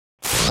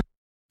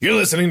You're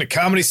listening to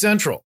Comedy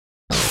Central.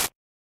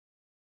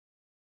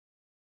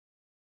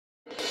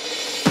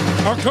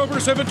 October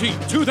 17,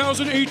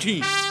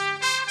 2018.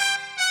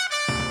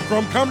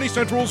 From Comedy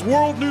Central's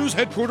World News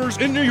headquarters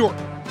in New York,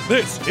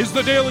 this is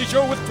The Daily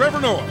Show with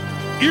Trevor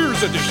Noah,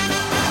 Ears Edition.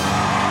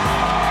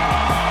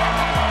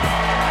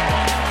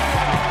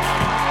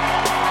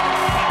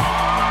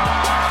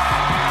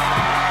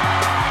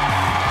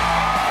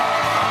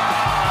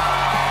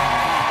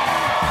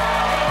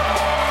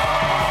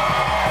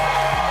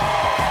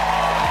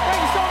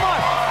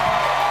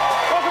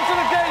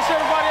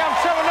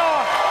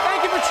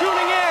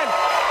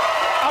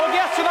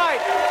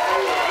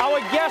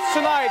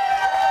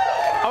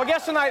 Our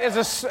guest tonight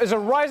is a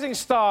rising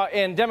star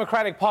in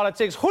Democratic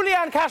politics.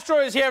 Julian Castro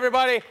is here,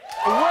 everybody.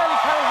 A really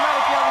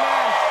charismatic young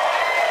man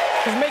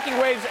who's making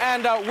waves,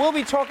 and we'll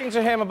be talking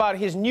to him about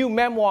his new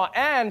memoir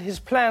and his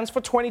plans for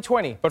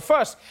 2020. But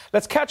first,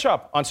 let's catch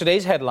up on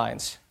today's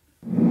headlines.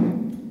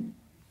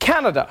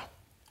 Canada,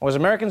 or as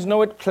Americans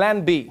know it,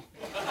 Plan B.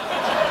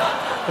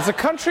 It's a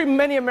country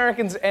many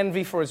Americans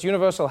envy for its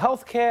universal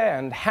health care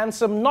and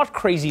handsome, not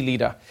crazy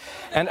leader.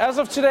 And as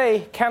of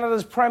today,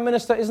 Canada's Prime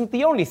Minister isn't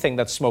the only thing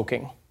that's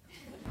smoking.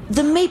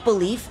 The maple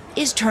leaf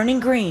is turning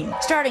green.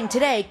 Starting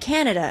today,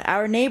 Canada,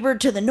 our neighbor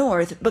to the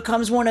north,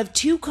 becomes one of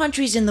 2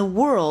 countries in the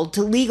world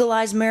to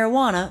legalize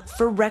marijuana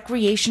for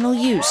recreational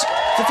use,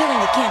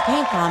 fulfilling a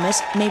campaign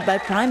promise made by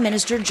Prime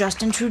Minister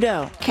Justin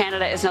Trudeau.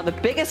 Canada is now the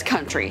biggest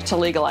country to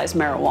legalize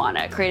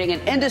marijuana, creating an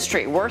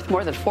industry worth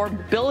more than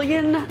 $4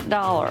 billion.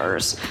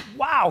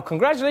 Wow,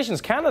 congratulations,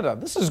 Canada.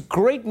 This is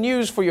great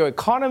news for your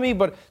economy,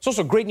 but it's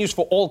also great news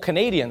for all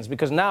Canadians,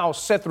 because now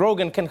Seth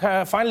Rogen can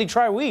finally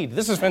try weed.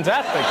 This is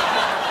fantastic.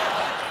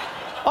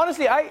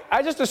 Honestly,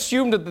 I just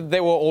assumed that they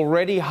were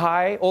already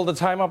high all the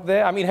time up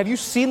there. I mean, have you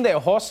seen their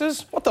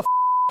horses? What the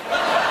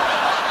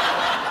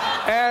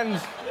And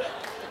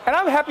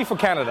I'm happy for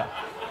Canada.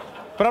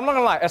 But I'm not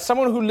gonna lie, as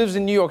someone who lives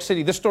in New York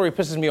City, this story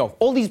pisses me off.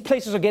 All these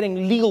places are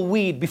getting legal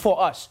weed before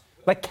us.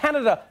 Like,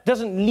 Canada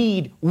doesn't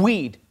need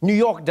weed. New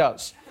York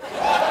does.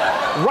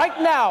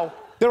 Right now,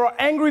 there are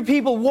angry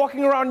people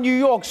walking around New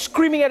York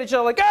screaming at each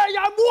other like, "Hey,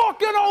 I'm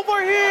walking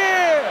over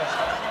here!"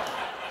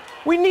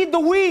 We need the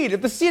weed.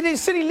 If the city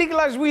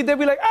legalized weed, they'd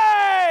be like,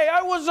 "Hey,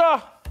 I was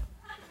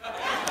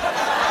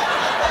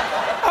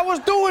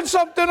doing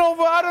something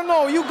over, I don't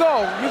know, you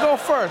go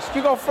first.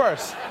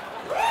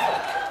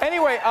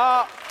 Anyway,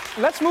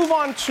 let's move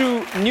on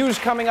to news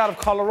coming out of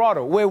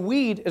Colorado, where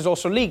weed is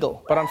also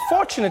legal. But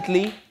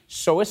unfortunately,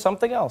 so is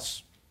something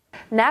else.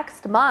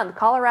 Next month,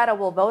 Colorado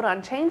will vote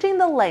on changing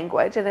the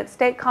language in its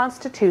state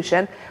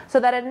constitution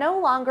so that it no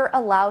longer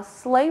allows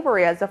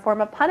slavery as a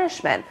form of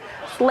punishment.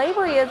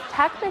 Slavery is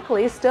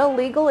technically still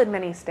legal in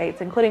many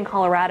states, including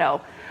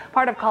Colorado.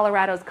 Part of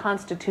Colorado's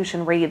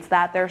constitution reads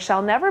that there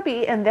shall never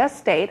be in this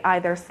state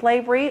either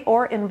slavery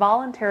or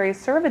involuntary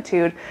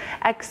servitude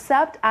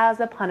except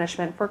as a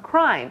punishment for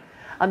crime.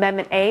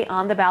 Amendment A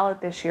on the ballot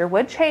this year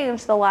would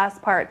change the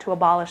last part to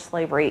abolish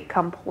slavery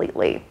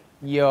completely.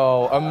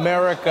 Yo,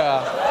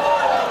 America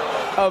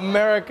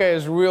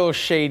is real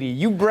shady.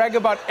 You brag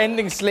about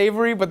ending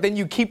slavery, but then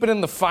you keep it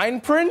in the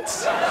fine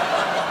print?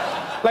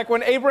 Like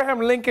when Abraham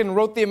Lincoln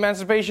wrote the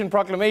Emancipation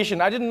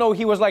Proclamation, I didn't know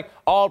he was like,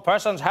 "All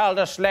persons held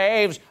as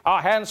slaves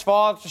are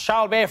henceforth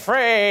shall be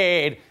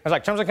freed." I was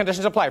like, terms and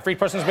conditions apply. Freed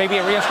persons may be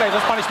reinstated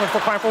as punishment for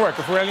crime for work.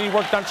 If we really need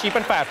work done cheap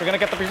and fast, we're gonna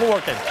get the people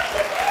working.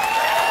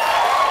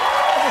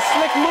 That's a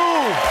slick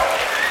move.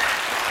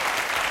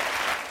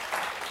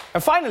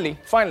 And finally,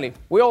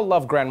 we all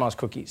love grandma's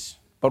cookies.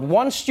 But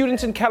one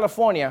student in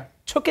California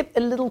took it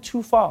a little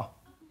too far.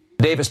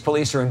 Davis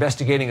police are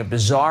investigating a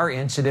bizarre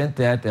incident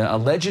that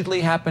allegedly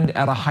happened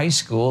at a high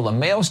school. A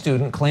male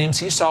student claims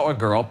he saw a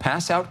girl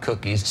pass out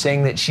cookies,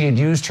 saying that she had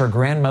used her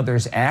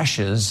grandmother's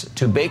ashes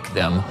to bake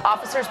them.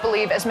 Officers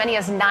believe as many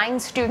as 9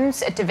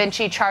 students at Da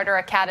Vinci Charter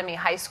Academy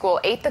High School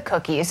ate the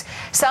cookies,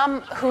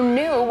 some who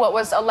knew what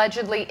was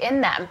allegedly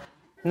in them.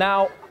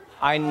 Now,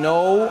 I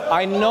know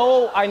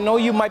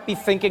you might be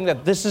thinking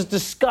that this is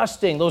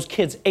disgusting. Those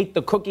kids ate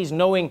the cookies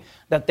knowing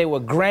that there were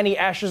granny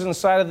ashes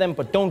inside of them,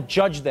 but don't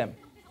judge them.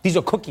 These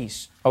are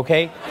cookies,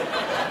 okay?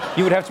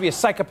 You would have to be a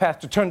psychopath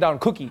to turn down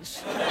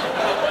cookies.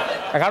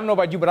 Like, I don't know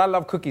about you, but I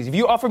love cookies. If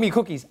you offer me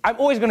cookies, I'm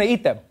always gonna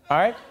eat them, all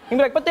right? You'd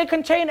be like, "But they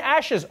contain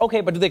ashes."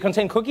 Okay, but do they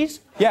contain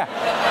cookies? Yeah,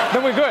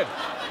 then we're good.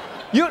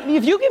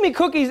 If you give me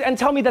cookies and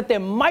tell me that there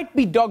might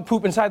be dog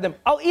poop inside them,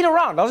 I'll eat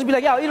around. I'll just be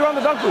like, "Yeah, I'll eat around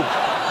the dog poop."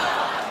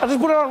 I'll just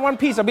put it on one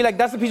piece. I'll be like,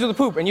 "That's the piece of the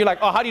poop." And you're like,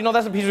 "Oh, how do you know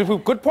that's a piece of the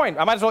poop?" Good point.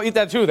 I might as well eat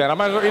that too then. I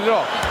might as well eat it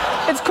all.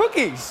 It's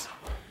cookies.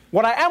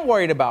 What I am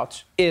worried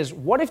about is,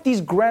 what if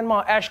these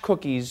grandma ash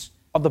cookies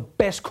are the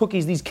best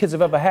cookies these kids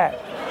have ever had?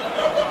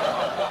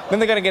 Then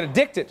they're gonna get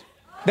addicted.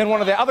 Then one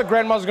of their other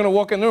grandmas is gonna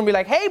walk in the room and be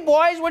like, "Hey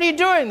boys, what are you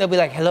doing?" They'll be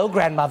like, "Hello,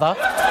 grandmother."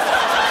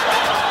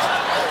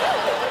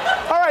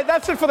 All right,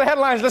 that's it for the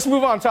headlines. Let's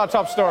move on to our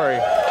top story.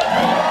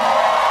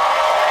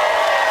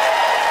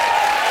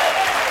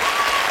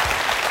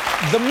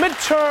 The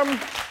midterm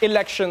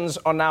elections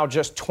are now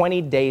just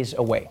 20 days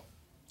away.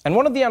 And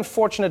one of the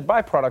unfortunate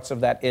byproducts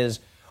of that is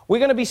we're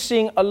going to be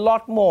seeing a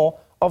lot more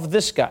of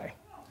this guy.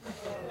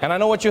 And I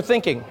know what you're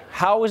thinking.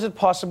 How is it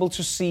possible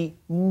to see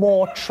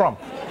more Trump?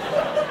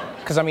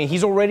 Because, I mean,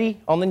 he's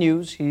already on the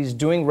news. He's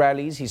doing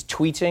rallies. He's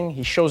tweeting.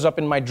 He shows up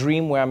in my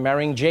dream where I'm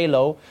marrying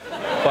J-Lo.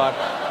 But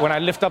when I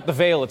lift up the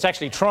veil, it's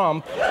actually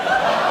Trump.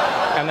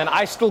 And then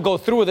I still go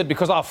through with it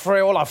because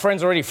all our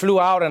friends already flew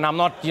out and I'm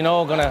not,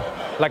 gonna,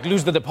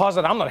 lose the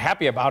deposit. I'm not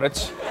happy about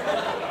it.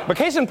 But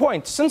case in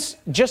point, since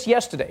just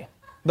yesterday,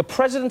 the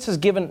president has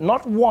given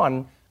not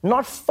one,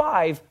 not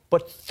 5,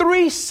 but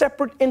 3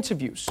 separate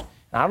interviews.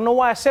 Now, I don't know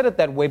why I said it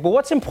that way, but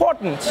what's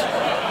important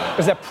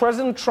is that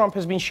President Trump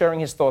has been sharing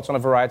his thoughts on a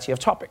variety of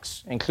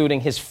topics, including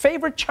his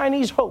favorite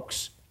Chinese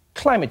hoax,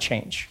 climate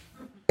change.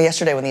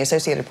 Yesterday, when the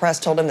Associated Press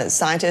told him that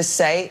scientists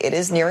say it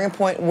is nearing a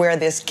point where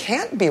this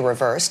can't be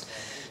reversed,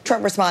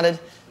 Trump responded,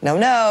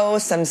 no,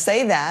 some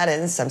say that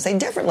and some say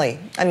differently.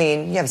 I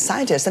mean, you have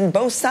scientists on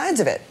both sides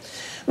of it.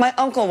 My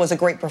uncle was a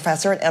great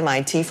professor at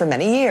MIT for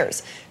many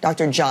years,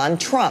 Dr. John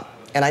Trump,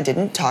 and I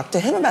didn't talk to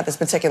him about this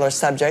particular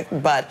subject,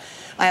 but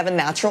I have a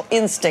natural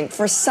instinct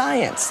for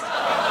science.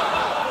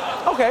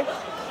 Okay,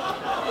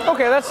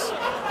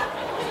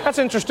 that's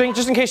interesting.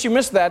 Just in case you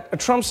missed that,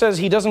 Trump says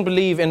he doesn't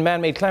believe in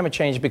man-made climate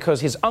change because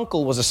his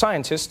uncle was a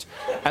scientist,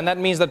 and that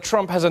means that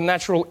Trump has a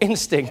natural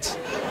instinct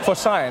for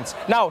science.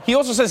 Now, he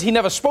also says he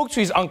never spoke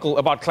to his uncle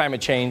about climate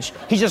change.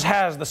 He just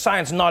has the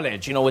science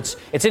knowledge.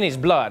 It's in his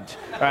blood,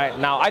 right?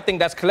 Now, I think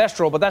that's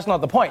cholesterol, but that's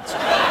not the point.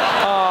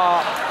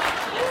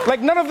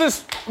 None of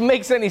this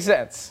makes any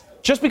sense.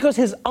 Just because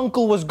his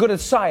uncle was good at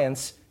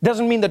science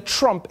doesn't mean that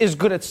Trump is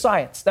good at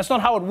science. That's not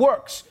how it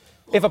works.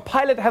 If a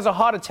pilot has a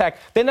heart attack,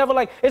 they're never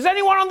like, is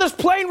anyone on this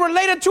plane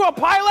related to a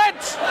pilot?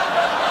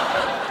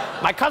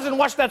 My cousin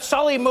watched that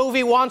Sully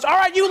movie once. All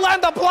right, you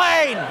land the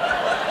plane.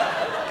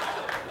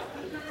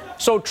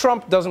 So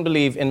Trump doesn't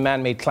believe in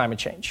man-made climate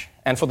change,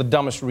 and for the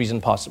dumbest reason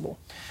possible.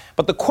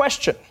 But the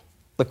question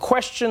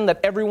that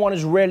everyone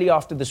is really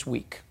after this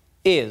week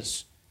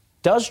is,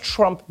 does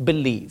Trump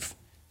believe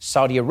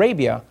Saudi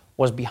Arabia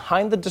was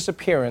behind the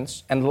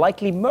disappearance and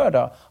likely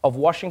murder of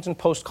Washington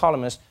Post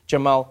columnist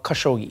Jamal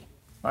Khashoggi?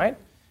 Right?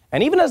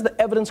 And even as the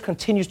evidence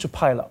continues to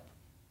pile up,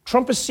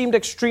 Trump has seemed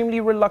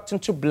extremely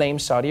reluctant to blame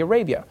Saudi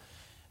Arabia.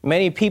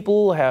 Many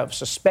people have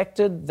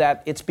suspected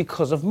that it's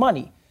because of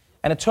money.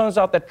 And it turns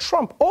out that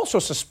Trump also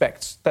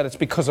suspects that it's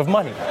because of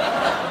money.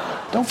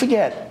 Don't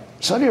forget,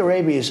 Saudi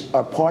Arabia is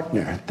our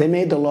partner. They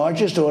made the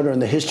largest order in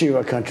the history of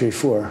our country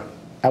for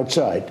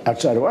outside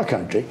of our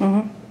country,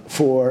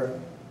 for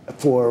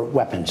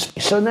weapons.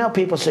 So now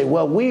people say,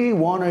 well, we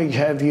want to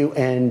have you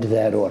end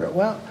that order.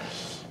 Well,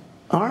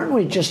 aren't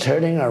we just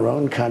hurting our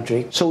own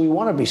country? So we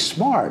want to be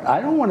smart.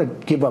 I don't want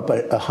to give up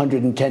a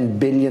 $110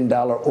 billion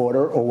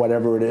order or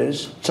whatever it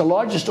is. It's the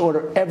largest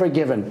order ever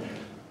given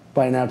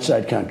by an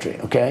outside country,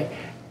 okay?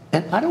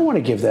 And I don't want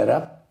to give that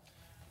up.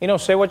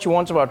 Say what you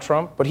want about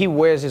Trump, but he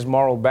wears his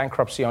moral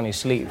bankruptcy on his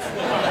sleeve.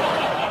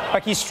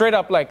 He's straight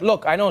up like,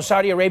 look, I know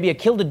Saudi Arabia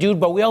killed a dude,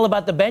 but we all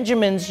about the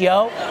Benjamins,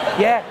 yo.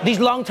 Yeah, these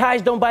long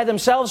ties don't buy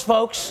themselves,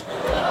 folks.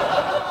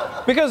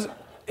 Because,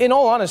 in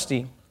all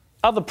honesty,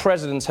 other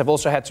presidents have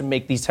also had to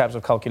make these types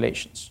of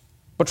calculations.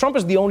 But Trump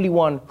is the only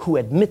one who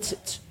admits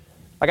it.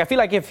 I feel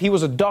like if he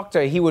was a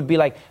doctor, he would be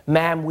like,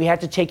 ma'am, we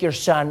had to take your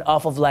son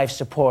off of life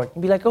support.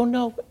 And be like, oh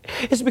no,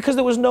 it's because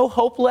there was no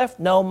hope left?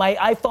 No, my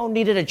iPhone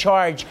needed a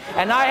charge.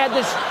 And I had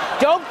this,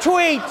 don't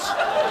tweet,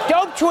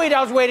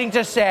 I was waiting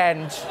to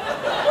send.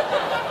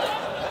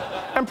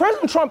 And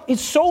President Trump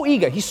is so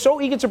eager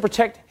to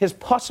protect his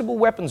possible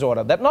weapons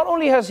order that not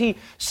only has he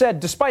said,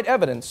 despite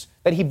evidence,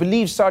 that he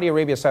believes Saudi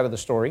Arabia's side of the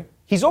story,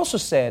 he's also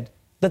said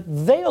that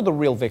they are the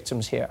real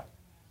victims here.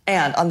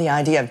 And on the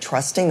idea of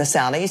trusting the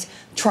Saudis,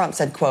 Trump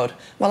said, quote,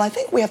 well, I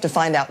think we have to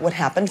find out what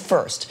happened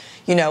first.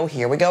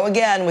 Here we go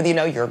again with,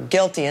 you're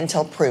guilty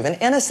until proven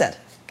innocent.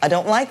 I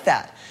don't like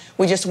that.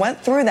 We just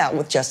went through that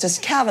with Justice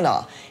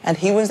Kavanaugh, and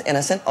he was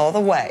innocent all the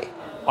way.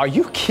 Are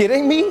you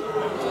kidding me?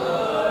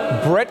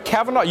 Brett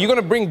Kavanaugh? You're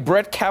going to bring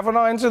Brett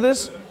Kavanaugh into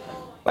this?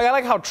 I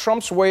like how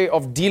Trump's way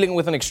of dealing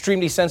with an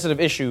extremely sensitive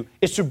issue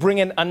is to bring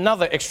in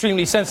another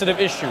extremely sensitive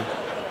issue.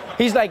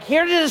 He's like,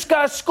 here to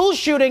discuss school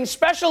shooting,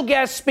 special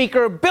guest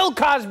speaker, Bill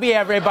Cosby,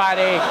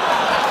 everybody.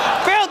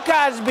 Bill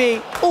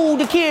Cosby. Ooh,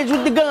 the kids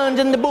with the guns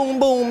and the boom,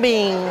 boom,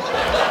 bing.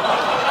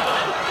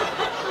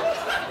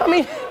 I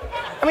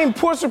mean,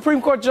 poor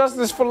Supreme Court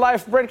Justice for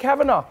life, Brett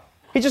Kavanaugh.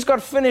 He just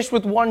got finished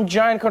with one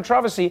giant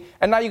controversy,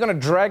 and now you're going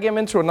to drag him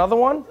into another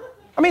one?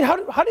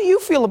 How do you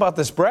feel about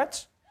this,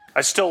 Brett?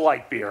 I still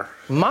like beer.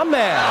 My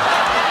man.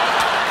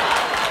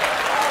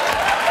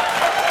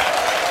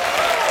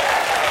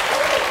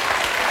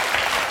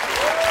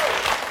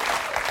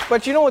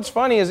 But you know what's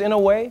funny is, in a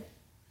way,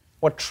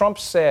 what Trump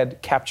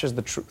said captures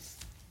the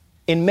truth.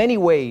 In many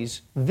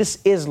ways, this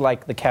is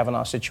like the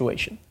Kavanaugh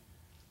situation.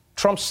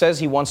 Trump says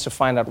he wants to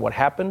find out what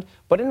happened,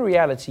 but in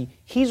reality,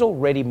 he's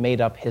already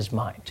made up his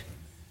mind.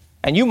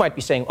 And you might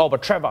be saying, oh,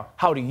 but Trevor,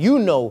 how do you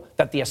know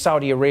that the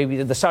Saudi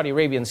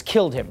Arabians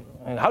killed him?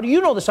 And how do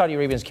you know the Saudi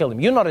Arabians killed him?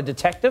 You're not a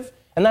detective,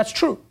 and that's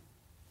true.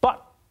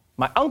 But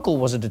my uncle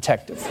was a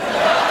detective.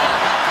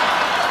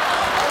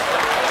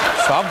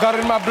 So I've got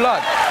it in my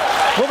blood.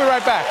 We'll be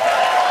right back.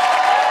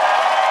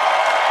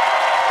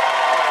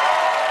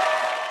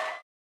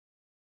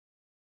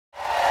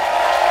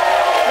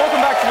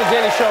 Welcome back to The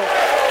Daily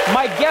Show.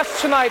 My guest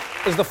tonight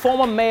is the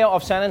former mayor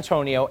of San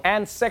Antonio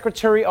and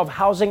Secretary of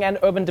Housing and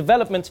Urban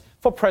Development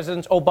for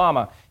President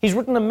Obama. He's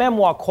written a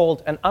memoir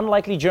called An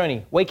Unlikely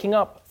Journey, Waking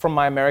Up from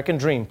My American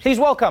Dream. Please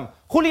welcome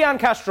Julian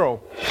Castro.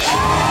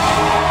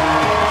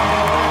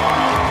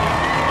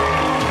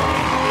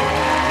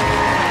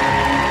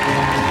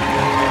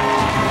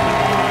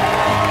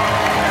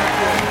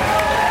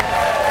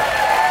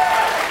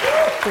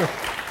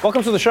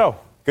 Welcome to the show.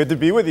 Good to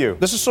be with you.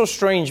 This is so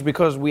strange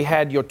because we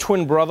had your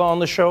twin brother on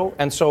the show,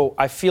 and so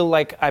I feel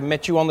like I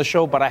met you on the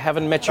show, but I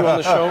haven't met you on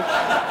the show.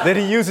 Did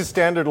he use a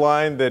standard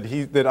line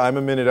that I'm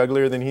a minute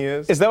uglier than he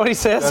is? Is that what he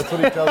says? That's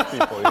what he tells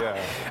people,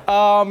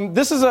 yeah.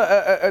 This is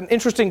an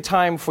interesting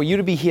time for you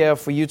to be here,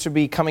 for you to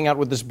be coming out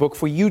with this book,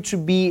 for you to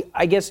be,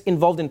 I guess,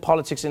 involved in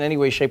politics in any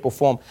way, shape, or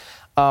form.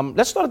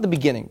 Let's start at the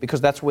beginning, because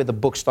that's where the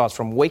book starts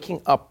from,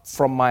 Waking Up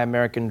from My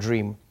American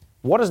Dream.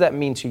 What does that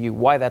mean to you?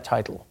 Why that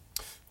title?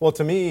 Well,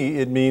 to me,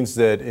 it means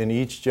that in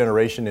each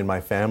generation in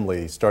my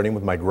family, starting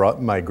with my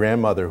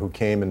grandmother who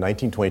came in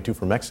 1922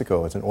 from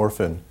Mexico as an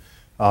orphan,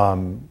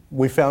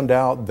 we found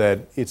out that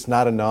it's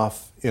not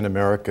enough in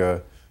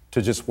America to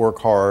just work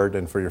hard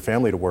and for your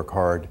family to work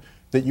hard,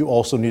 that you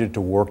also needed to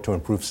work to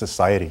improve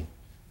society.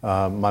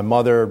 My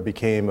mother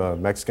became a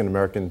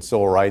Mexican-American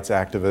civil rights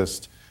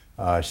activist.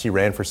 She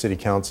ran for city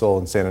council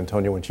in San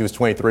Antonio when she was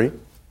 23.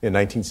 In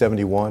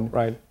 1971,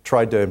 right.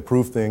 Tried to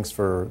improve things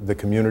for the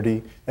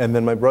community. And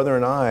then my brother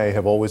and I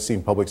have always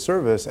seen public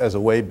service as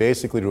a way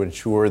basically to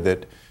ensure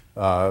that,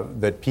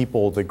 that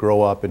people that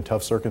grow up in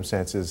tough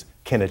circumstances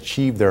can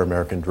achieve their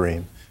American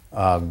dream.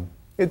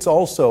 It's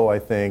also, I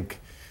think,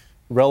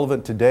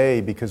 relevant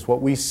today because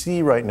what we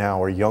see right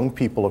now are young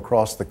people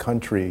across the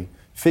country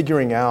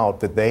figuring out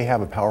that they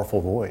have a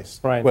powerful voice.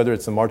 Right. Whether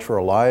it's the March for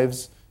Our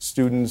Lives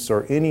students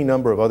or any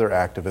number of other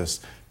activists,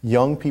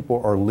 young people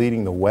are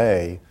leading the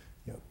way,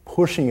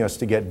 pushing us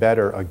to get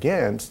better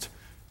against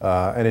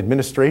an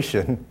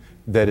administration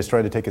that is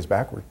trying to take us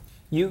backward.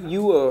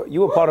 You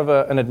were part of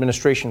an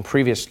administration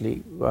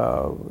previously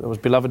that was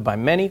beloved by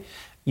many.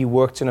 You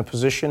worked in a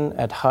position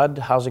at HUD,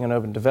 Housing and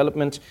Urban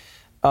Development.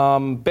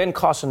 Ben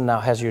Carson now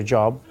has your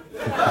job.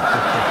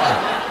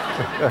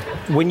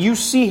 When you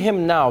see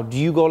him now, do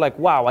you go like,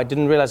 wow, I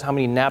didn't realize how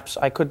many naps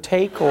I could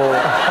take? Or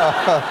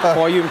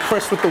are you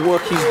impressed with the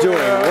work he's doing?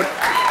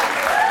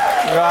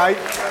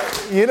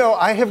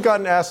 I have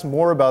gotten asked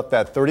more about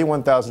that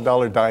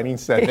 $31,000 dining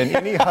set than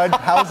any HUD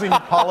housing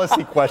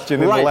policy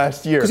question in the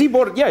last year. Because he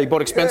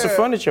bought expensive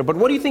furniture. But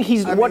what do you think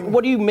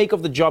what do you make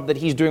of the job that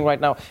he's doing right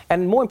now?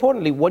 And more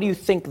importantly, what do you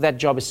think that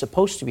job is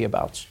supposed to be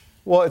about?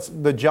 Well,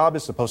 the job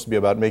is supposed to be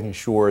about making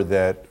sure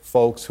that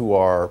folks who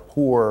are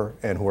poor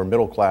and who are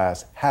middle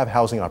class have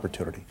housing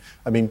opportunity.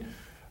 I mean,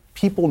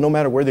 people, no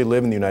matter where they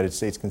live in the United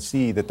States, can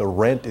see that the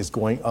rent is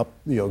going up,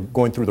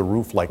 going through the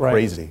roof like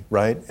crazy,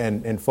 right?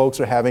 And folks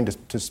are having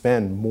to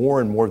spend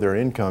more and more of their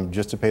income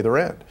just to pay the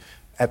rent.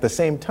 At the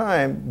same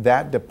time,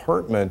 that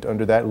department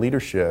under that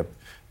leadership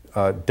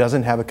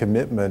doesn't have a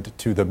commitment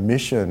to the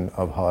mission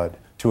of HUD,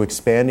 to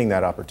expanding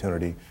that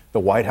opportunity. The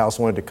White House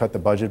wanted to cut the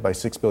budget by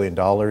 $6 billion.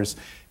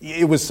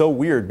 It was so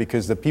weird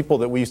because the people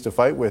that we used to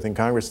fight with in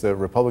Congress, the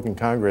Republican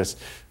Congress,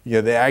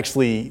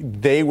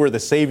 they were the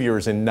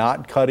saviors in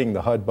not cutting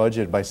the HUD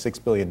budget by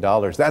 $6 billion.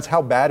 That's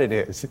how bad it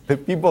is. The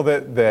people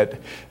that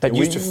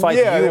used to fight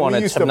you on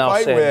it have now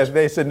said,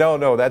 they said,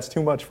 no, that's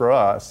too much for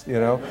us.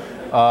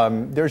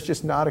 There's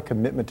just not a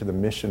commitment to the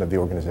mission of the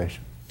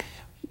organization.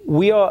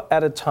 We are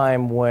at a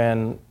time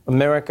when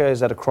America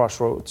is at a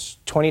crossroads,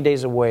 20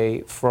 days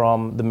away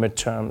from the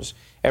midterms.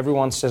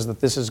 Everyone says that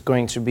this is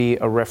going to be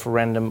a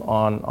referendum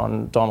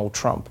on Donald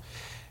Trump.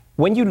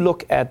 When you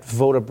look at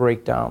voter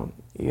breakdown,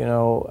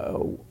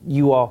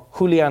 you are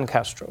Julian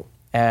Castro.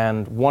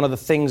 And one of the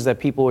things that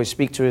people always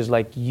speak to is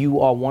like,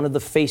 you are one of the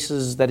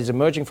faces that is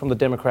emerging from the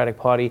Democratic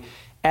Party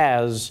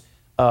as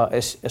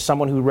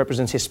someone who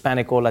represents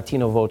Hispanic or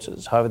Latino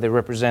voters, however they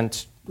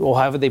represent, or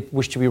however they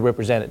wish to be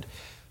represented.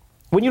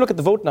 When you look at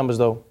the vote numbers,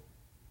 though,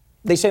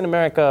 they say in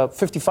America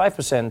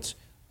 55%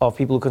 of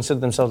people who consider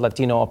themselves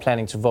Latino are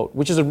planning to vote,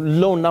 which is a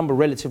low number,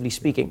 relatively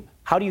speaking.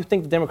 How do you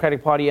think the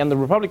Democratic Party and the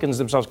Republicans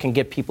themselves can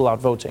get people out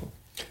voting?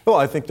 Well,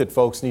 I think that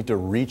folks need to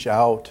reach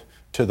out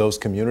to those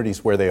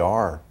communities where they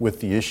are with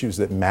the issues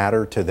that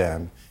matter to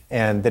them,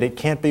 and that it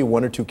can't be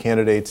one or two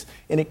candidates,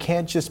 and it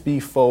can't just be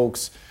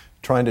folks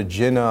trying to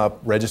gin up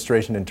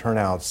registration and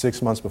turnout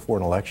 6 months before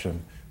an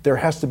election. There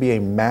has to be a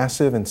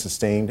massive and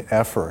sustained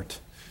effort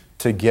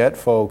to get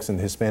folks in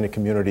the Hispanic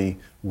community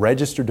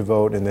registered to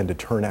vote and then to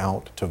turn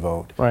out to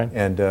vote. Right.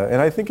 And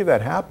I think if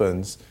that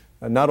happens,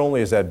 not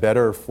only is that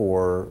better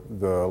for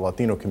the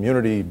Latino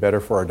community, better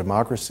for our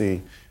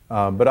democracy,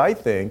 but I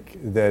think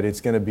that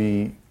it's going to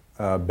be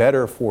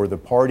better for the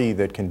party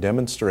that can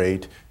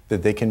demonstrate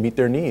that they can meet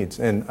their needs.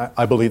 And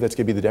I believe that's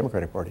going to be the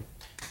Democratic Party.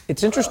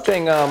 It's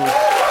interesting.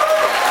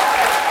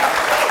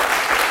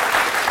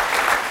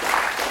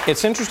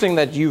 It's interesting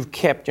that you've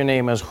kept your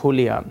name as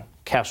Julian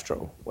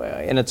Castro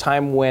in a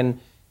time when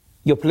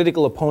your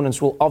political opponents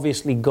will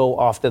obviously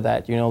go after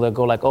that. You know, they'll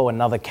go like, oh,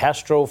 another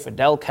Castro,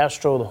 Fidel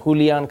Castro, the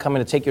Julian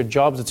coming to take your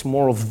jobs. It's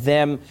more of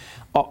them.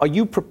 Are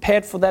you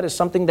prepared for that? Is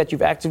something that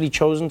you've actively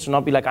chosen to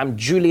not be like, I'm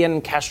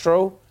Julian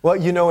Castro? Well,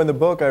 you know, in the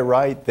book I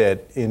write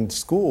that in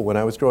school, when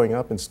I was growing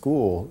up in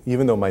school,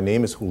 even though my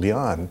name is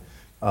Julian,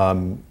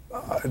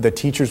 the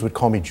teachers would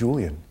call me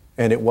Julian.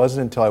 And it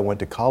wasn't until I went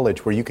to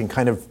college where you can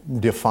kind of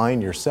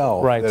define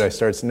yourself that I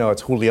started to know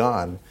it's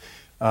Julian.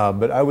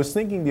 But I was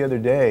thinking the other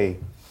day,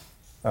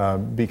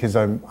 because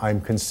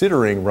I'm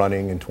considering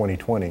running in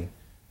 2020,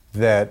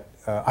 that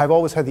I've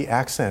always had the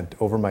accent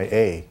over my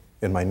A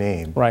in my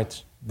name.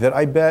 Right. That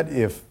I bet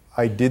if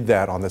I did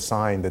that on the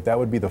sign, that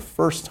would be the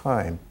first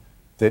time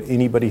that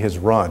anybody has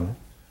run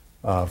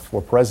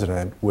for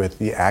president with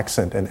the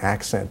accent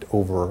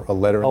over a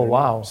letter. Oh,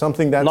 wow.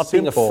 Something that not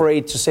simple. Not being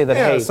afraid to say that,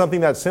 yeah, hey.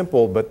 something that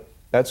simple, but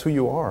that's who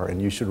you are,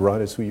 and you should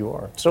run as who you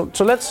are. So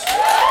let's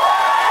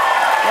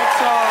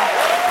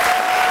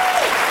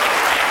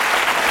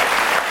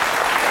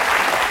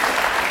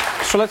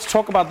So let's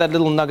talk about that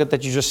little nugget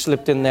that you just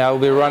slipped in there. I will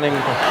be running.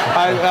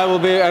 I will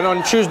be, and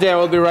on Tuesday I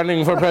will be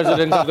running for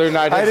president of the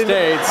United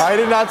States. I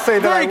did not say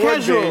that. Very I would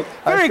casual. Be.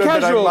 Very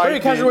casual.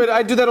 Very casual.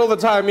 I do that all the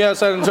time.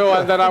 Yes, and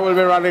so then I will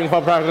be running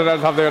for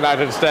president of the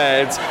United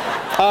States.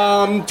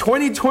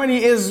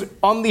 2020 is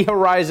on the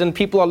horizon.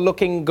 People are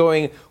looking,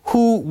 going,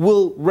 who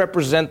will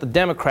represent the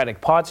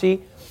Democratic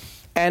Party?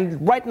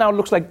 And right now it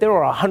looks like there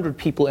are 100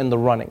 people in the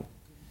running.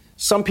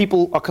 Some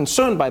people are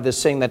concerned by this,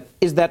 saying that,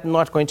 is that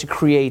not going to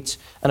create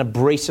an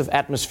abrasive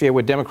atmosphere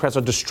where Democrats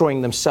are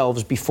destroying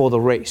themselves before the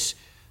race?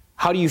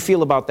 How do you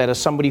feel about that as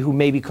somebody who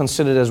may be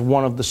considered as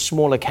one of the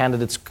smaller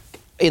candidates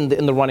in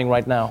the running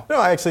right now?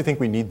 No, I actually think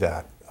we need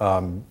that.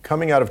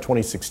 Coming out of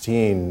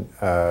 2016,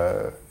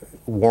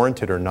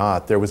 warranted or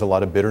not, there was a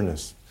lot of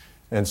bitterness.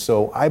 And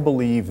so I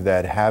believe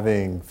that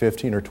having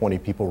 15 or 20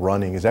 people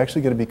running is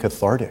actually going to be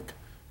cathartic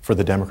for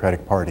the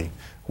Democratic Party,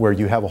 where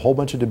you have a whole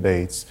bunch of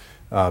debates.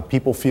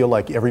 People feel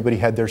like everybody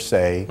had their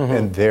say,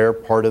 and their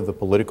part of the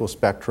political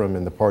spectrum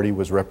and the party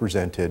was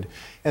represented.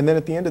 And then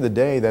at the end of the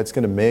day, that's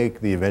going to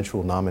make the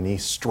eventual nominee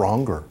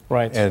stronger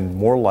and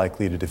more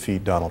likely to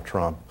defeat Donald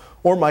Trump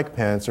or Mike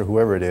Pence or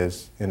whoever it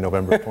is in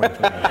November of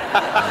 2020.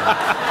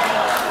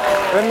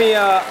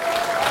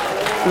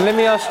 Let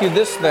me ask you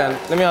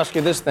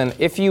this then.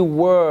 If you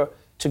were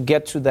to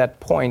get to that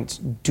point,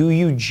 do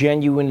you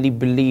genuinely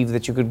believe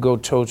that you could go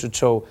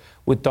toe-to-toe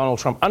with Donald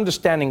Trump,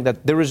 understanding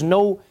that there is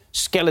no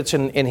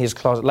skeleton in his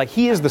closet? Like,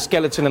 he is the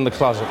skeleton in the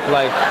closet.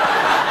 Like,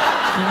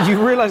 you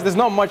realize there's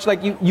not much.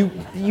 Like, do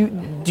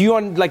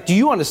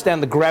you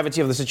understand the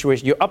gravity of the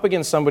situation? You're up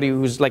against somebody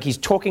who's like, he's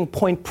talking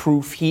point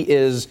proof. He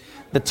is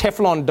the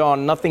Teflon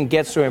Don. Nothing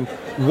gets to him.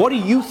 What do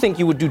you think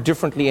you would do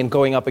differently in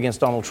going up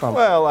against Donald Trump?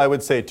 Well, I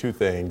would say two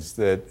things.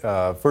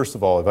 That first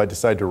of all, if I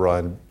decide to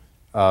run,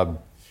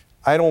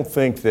 I don't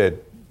think that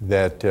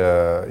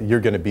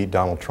you're going to beat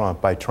Donald Trump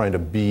by trying to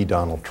be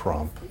Donald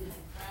Trump.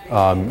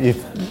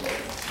 If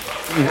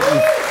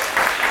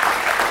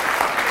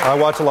I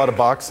watch a lot of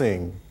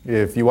boxing.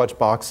 If you watch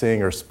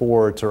boxing or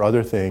sports or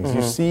other things,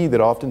 you see that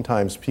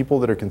oftentimes people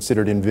that are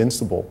considered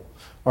invincible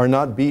are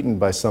not beaten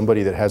by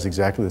somebody that has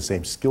exactly the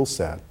same skill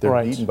set.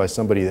 They're beaten by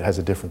somebody that has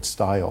a different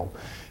style.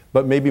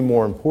 But maybe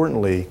more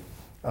importantly,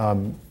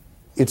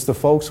 it's the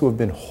folks who have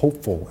been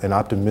hopeful and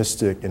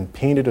optimistic and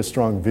painted a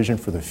strong vision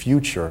for the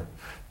future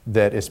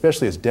that,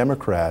 especially as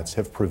Democrats,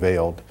 have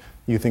prevailed.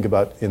 You think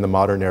about, in the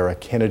modern era,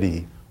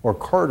 Kennedy or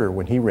Carter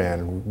when he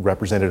ran,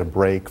 represented a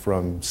break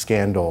from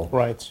scandal.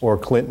 Or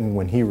Clinton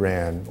when he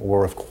ran,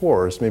 or of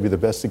course, maybe the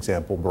best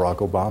example, Barack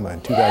Obama in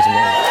 2008.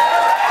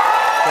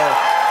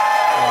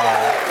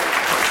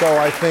 So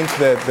I think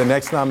that the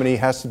next nominee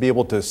has to be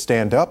able to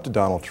stand up to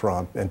Donald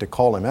Trump and to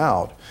call him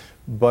out,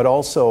 but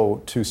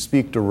also to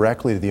speak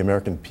directly to the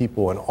American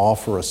people and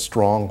offer a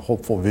strong,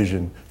 hopeful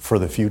vision for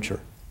the future.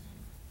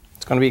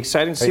 It's going to be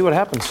exciting to see what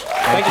happens.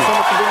 Thank you so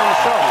much for being on the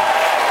show.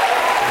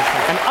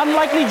 An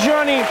Unlikely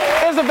Journey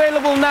is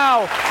available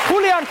now.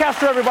 Julian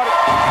Castro, everybody.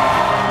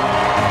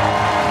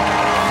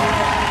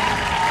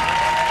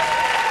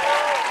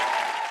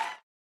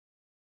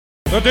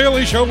 The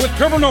Daily Show with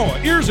Trevor Noah,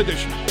 Ears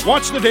Edition.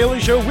 Watch The Daily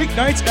Show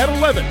weeknights at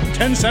 11,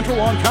 10 Central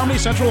on Comedy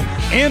Central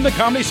and the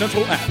Comedy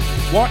Central app.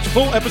 Watch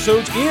full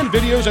episodes and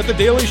videos at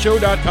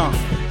thedailyshow.com.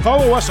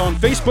 Follow us on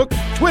Facebook,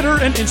 Twitter,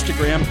 and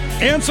Instagram,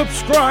 and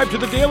subscribe to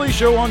The Daily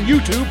Show on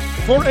YouTube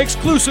for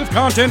exclusive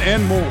content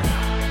and more.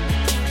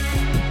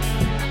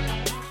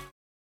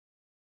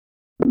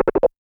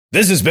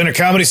 This has been a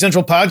Comedy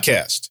Central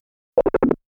podcast.